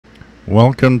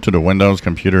Welcome to the Windows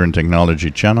Computer and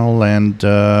Technology channel, and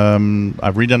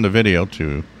I've redone the video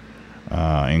to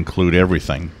include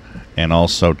everything and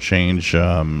also change.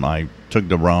 I took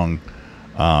the wrong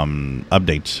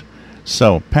updates.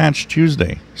 So Patch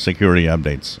Tuesday security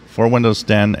updates for Windows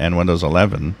 10 and Windows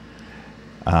 11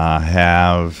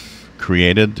 have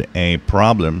created a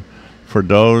problem for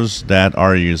those that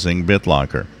are using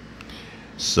BitLocker.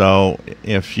 So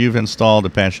if you've installed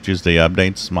the Patch Tuesday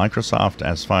updates, Microsoft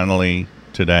has finally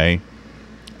today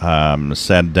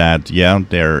said that, yeah,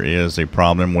 there is a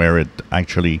problem where it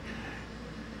actually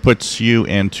puts you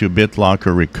into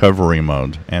BitLocker recovery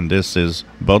mode. And this is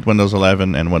both Windows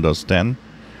 11 and Windows 10.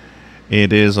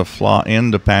 It is a flaw in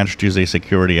the Patch Tuesday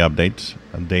security update.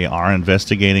 They are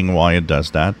investigating why it does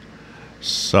that.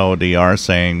 So they are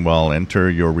saying, well,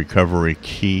 enter your recovery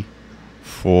key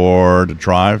for the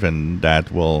drive, and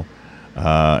that will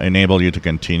enable you to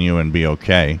continue and be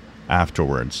okay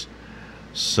afterwards.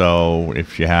 So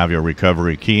if you have your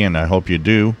recovery key, and I hope you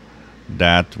do,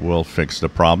 that will fix the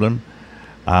problem.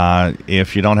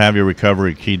 If you don't have your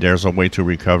recovery key, there's a way to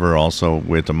recover also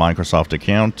with a Microsoft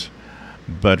account.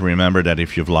 But remember that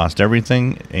if you've lost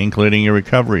everything, including your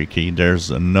recovery key, there's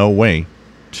no way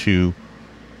to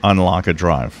unlock a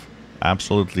drive.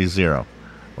 Absolutely zero.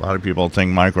 A lot of people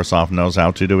think Microsoft knows how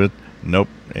to do it. Nope,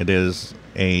 it is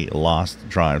a lost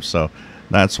drive. So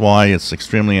that's why it's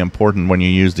extremely important when you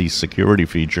use these security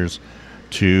features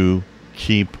to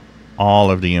keep all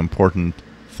of the important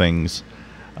things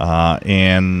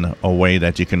in a way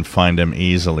that you can find them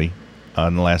easily,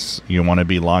 unless you want to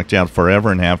be locked out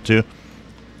forever and have to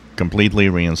completely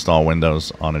reinstall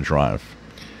Windows on a drive.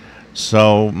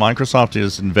 So Microsoft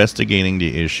is investigating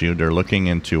the issue. They're looking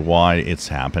into why it's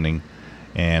happening.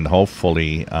 And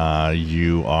hopefully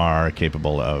you are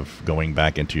capable of going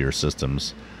back into your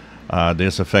systems.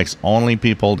 This affects only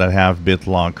people that have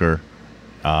BitLocker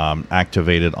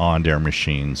activated on their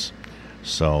machines.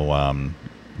 So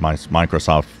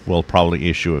Microsoft will probably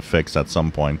issue a fix at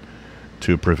some point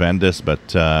to prevent this,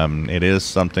 but it is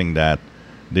something that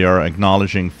they are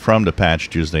acknowledging from the Patch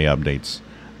Tuesday updates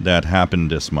that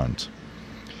happened this month.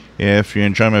 If you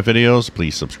enjoy my videos,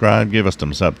 please subscribe, give us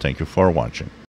thumbs up. Thank you for watching.